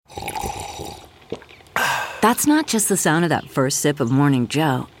That's not just the sound of that first sip of Morning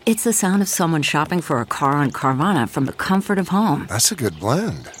Joe. It's the sound of someone shopping for a car on Carvana from the comfort of home. That's a good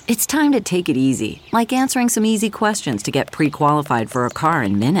blend. It's time to take it easy, like answering some easy questions to get pre-qualified for a car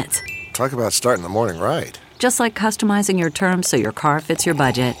in minutes. Talk about starting the morning right. Just like customizing your terms so your car fits your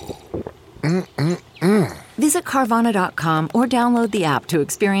budget. Visit Carvana.com or download the app to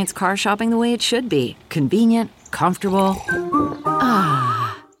experience car shopping the way it should be. Convenient, comfortable.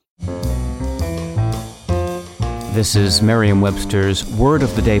 This is Merriam-Webster's Word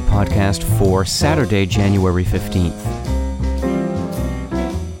of the Day podcast for Saturday, January 15th.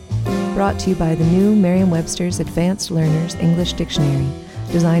 Brought to you by the new Merriam-Webster's Advanced Learners English Dictionary,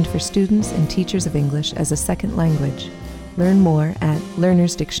 designed for students and teachers of English as a second language. Learn more at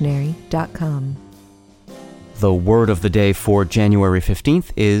learnersdictionary.com. The word of the day for January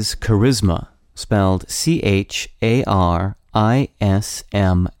 15th is charisma, spelled C-H-A-R-I-S-M-A.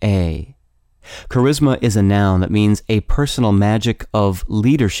 Charisma is a noun that means a personal magic of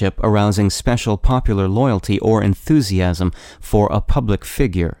leadership arousing special popular loyalty or enthusiasm for a public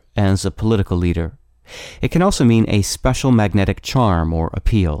figure as a political leader. It can also mean a special magnetic charm or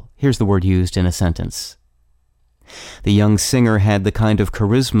appeal. Here's the word used in a sentence. The young singer had the kind of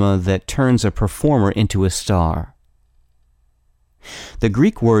charisma that turns a performer into a star. The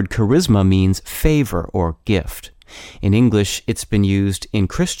Greek word charisma means favor or gift. In English, it's been used in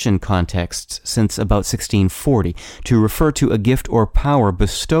Christian contexts since about 1640 to refer to a gift or power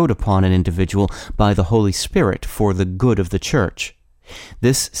bestowed upon an individual by the Holy Spirit for the good of the church.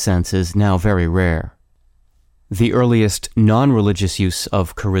 This sense is now very rare. The earliest nonreligious use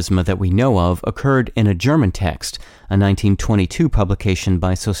of charisma that we know of occurred in a German text, a 1922 publication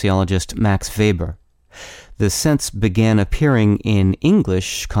by sociologist Max Weber. The sense began appearing in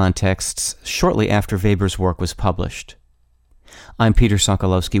English contexts shortly after Weber's work was published. I'm Peter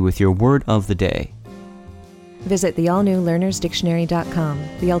Sokolowski with your Word of the Day. Visit the all-new learnersdictionary.com,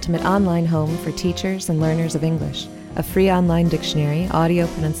 the ultimate online home for teachers and learners of English. A free online dictionary, audio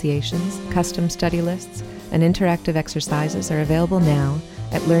pronunciations, custom study lists, and interactive exercises are available now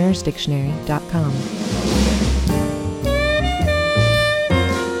at learnersdictionary.com.